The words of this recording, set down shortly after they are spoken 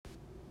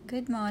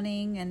Good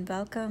morning and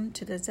welcome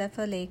to the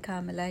Zephyr Lake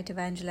Carmelite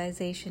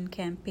Evangelization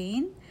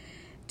Campaign.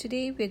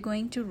 Today we're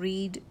going to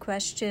read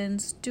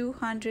questions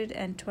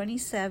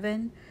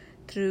 227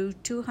 through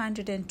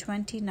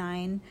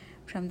 229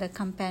 from the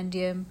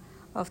Compendium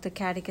of the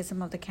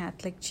Catechism of the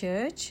Catholic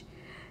Church.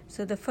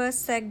 So the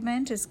first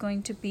segment is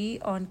going to be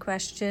on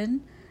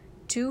question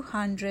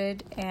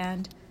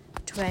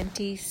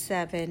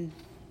 227.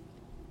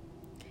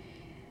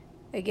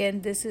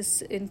 Again, this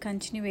is in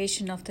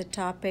continuation of the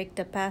topic,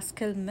 the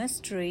Paschal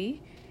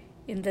Mystery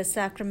in the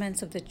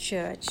Sacraments of the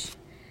Church.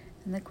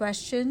 And the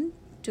question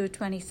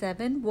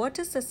 227, what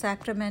is the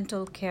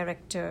sacramental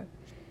character?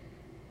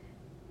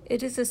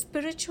 It is a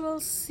spiritual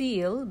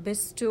seal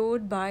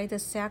bestowed by the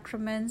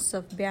sacraments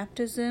of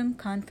baptism,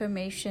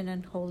 confirmation,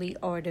 and holy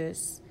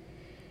orders.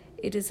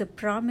 It is a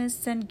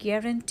promise and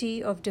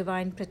guarantee of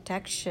divine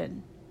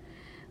protection.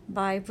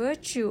 By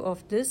virtue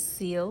of this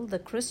seal, the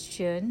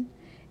Christian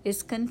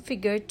is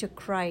configured to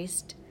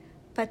Christ,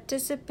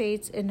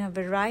 participates in a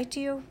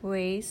variety of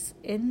ways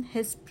in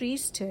his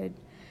priesthood,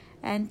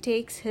 and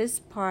takes his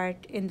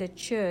part in the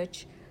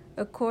Church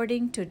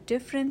according to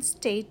different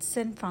states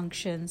and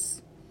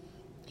functions.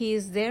 He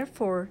is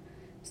therefore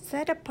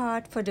set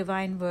apart for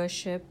divine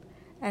worship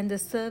and the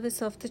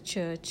service of the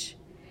Church.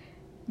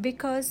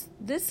 Because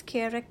this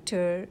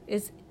character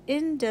is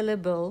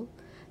indelible,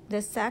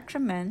 the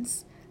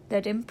sacraments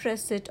that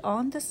impress it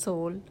on the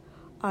soul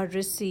are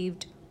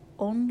received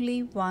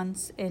only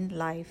once in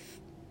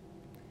life.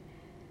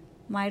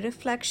 My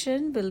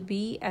reflection will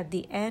be at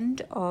the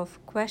end of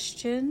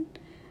question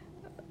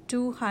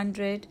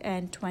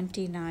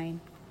 229.